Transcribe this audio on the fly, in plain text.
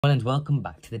And welcome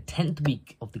back to the 10th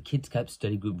week of the Kids Camp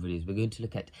Study Group videos. We're going to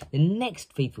look at the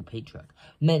next faithful patriarch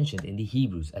mentioned in the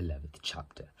Hebrews 11th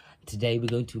chapter. Today we're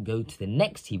going to go to the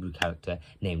next Hebrew character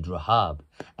named Rahab.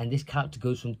 And this character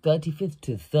goes from 35th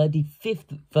to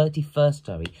 31st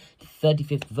to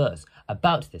 35th verse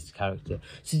about this character.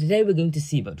 So today we're going to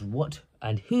see about what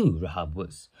and who Rahab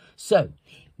was. So,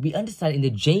 we understand in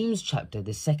the James chapter,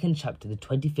 the 2nd chapter, the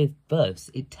 25th verse,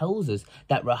 it tells us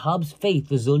that Rahab's faith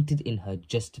resulted in her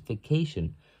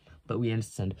justification. But we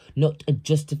understand not a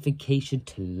justification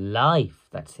to life,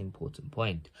 that's the important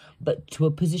point, but to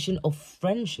a position of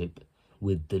friendship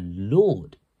with the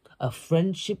Lord. A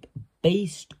friendship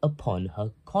based upon her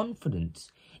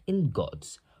confidence in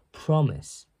God's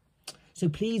promise. So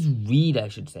please read,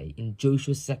 in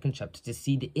Joshua's 2nd chapter to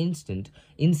see the incident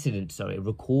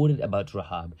recorded about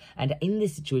Rahab. And in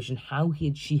this situation, how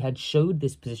she had showed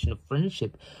this position of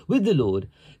friendship with the Lord,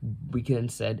 we can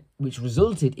understand, which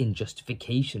resulted in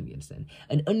justification, we understand.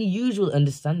 An unusual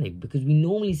understanding, because we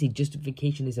normally say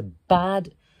justification is a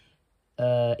bad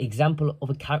example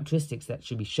of a characteristics that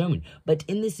should be shown. But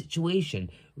in this situation,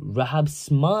 Rahab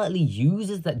smartly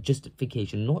uses that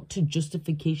justification, not to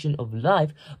justification of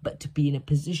life, but to be in a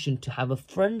position to have a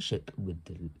friendship with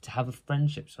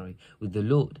the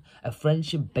Lord, a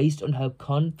friendship based on her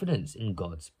confidence in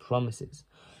God's promises.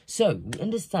 So we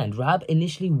understand Rahab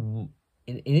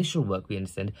initial work, we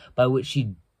understand, by which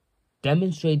she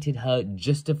demonstrated her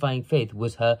justifying faith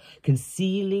was her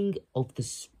concealing of the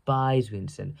spies, we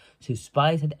understand. So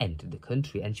spies had entered the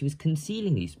country and she was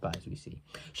concealing these spies, we see.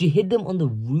 She hid them on the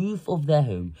roof of their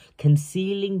home,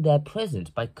 concealing their presence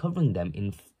by covering them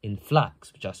in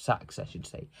flax, which are sacks, I should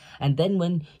say. And then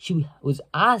when she was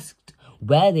asked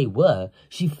where they were,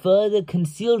 she further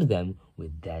concealed them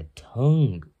with their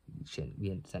tongue. We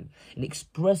understand. In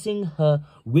expressing her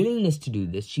willingness to do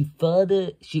this, she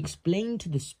explained to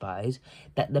the spies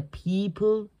that the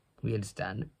people, we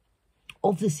understand,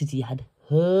 of the city had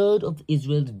heard of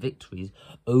Israel's victories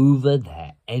over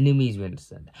their enemies, we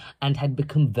understand, and had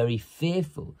become very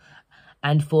fearful.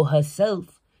 And for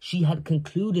herself, she had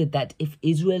concluded that if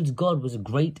Israel's God was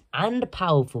great and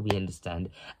powerful, we understand,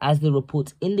 as the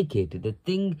reports indicated, the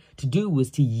thing to do was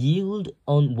to yield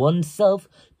on oneself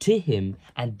to him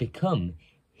and become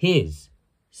his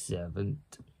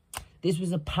servant. This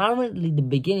was apparently the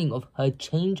beginning of her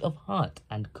change of heart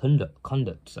and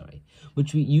conduct,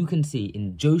 which you can see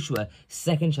in Joshua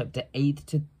 2nd chapter 8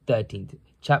 to 13th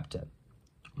chapter.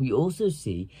 We also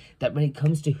see that when it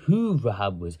comes to who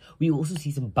Rahab was, we also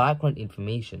see some background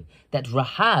information. That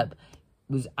Rahab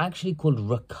was actually called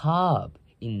Rechab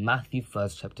in Matthew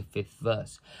 1st chapter 5th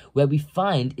verse, where we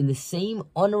find in the same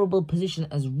honorable position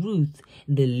as Ruth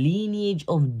in the lineage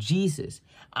of Jesus.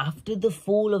 After the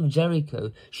fall of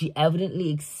Jericho, she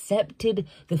evidently accepted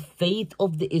the faith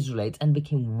of the Israelites and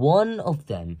became one of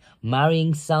them,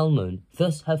 marrying Salmon.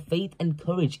 Thus, her faith and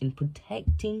courage in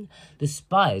protecting the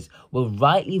spies were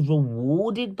rightly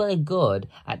rewarded by God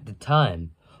at the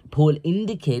time. Paul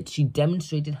indicates she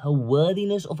demonstrated her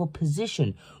worthiness of a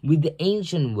position with the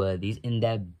ancient worthies in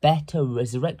their better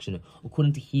resurrection,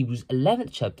 according to Hebrews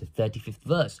 11th chapter 35th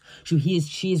verse. So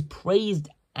she is praised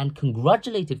and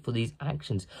congratulated for these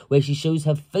actions, where she shows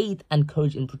her faith and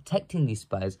courage in protecting these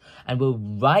spies, and were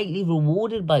rightly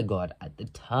rewarded by God at the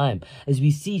time. As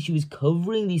we see, she was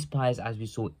covering these spies, as we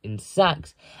saw, in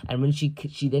sacks, and when she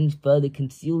then further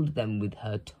concealed them with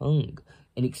her tongue.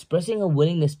 In expressing her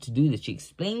willingness to do this, she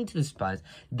explained to the spies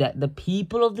that the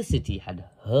people of the city had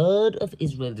heard of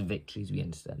Israel's victories, we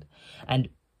understand, and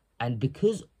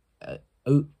because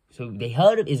so they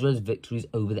heard of Israel's victories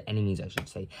over the enemies, I should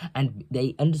say, and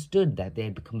they understood that they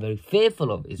had become very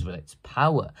fearful of Israel's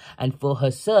power. And for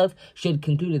herself, she had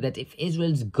concluded that if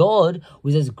Israel's God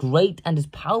was as great and as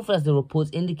powerful as the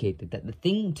reports indicated, that the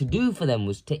thing to do for them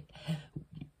was to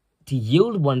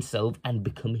yield oneself and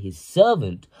become his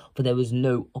servant, for there was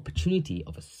no opportunity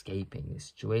of escaping this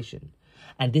situation.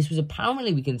 And this was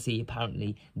apparently, we can see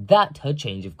that her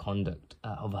change of conduct,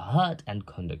 of her heart and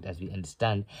conduct, as we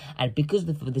understand. And because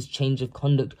of this change of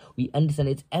conduct, we understand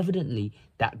it's evidently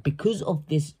that because of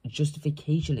this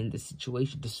justification in this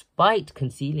situation, despite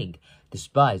concealing the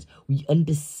spies, we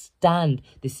understand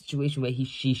the situation where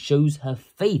she shows her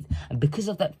faith. And because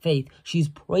of that faith, she's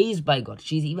praised by God.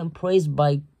 She's even praised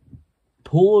by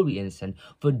Paul, we understand,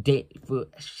 for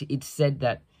it's said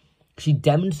that she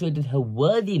demonstrated her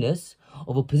worthiness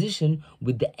of a position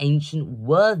with the ancient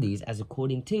worthies, as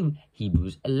according to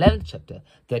Hebrews 11th chapter,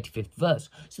 35th verse.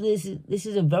 So this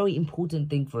is a very important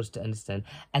thing for us to understand,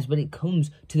 as when it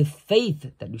comes to the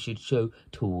faith that we should show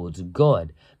towards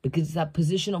God, because it's that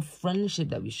position of friendship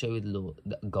that we show with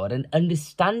God and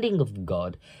understanding of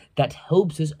God that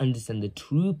helps us understand the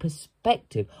true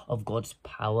perspective of God's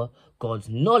power, God's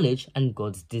knowledge, and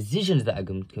God's decisions that are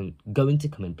going to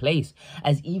come in place.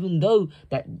 As even though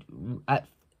that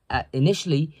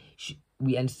initially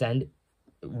we understand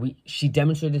she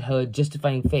demonstrated her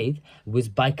justifying faith was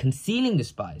by concealing the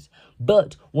spies,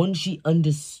 but once she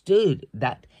understood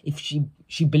that if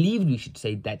she believed, we should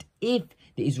say, that if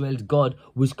the Israel's God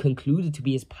was concluded to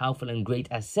be as powerful and great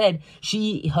as said,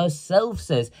 she herself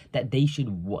says that they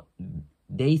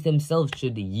themselves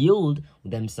should yield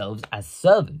themselves as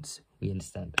servants. We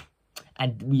understand.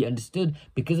 And we understood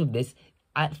because of this,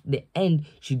 at the end,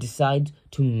 she decides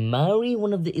to marry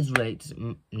one of the Israelites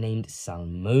named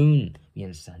Salmon. We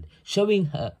understand. Showing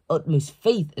her utmost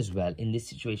faith as well in this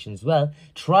situation as well,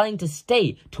 trying to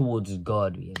stay towards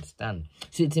God. We understand.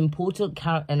 So it's important,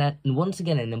 and once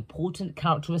again, an important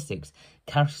characteristic,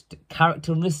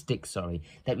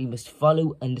 that we must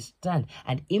follow, understand,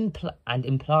 and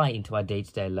imply into our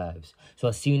day-to-day lives. So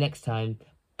I'll see you next time.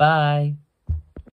 Bye.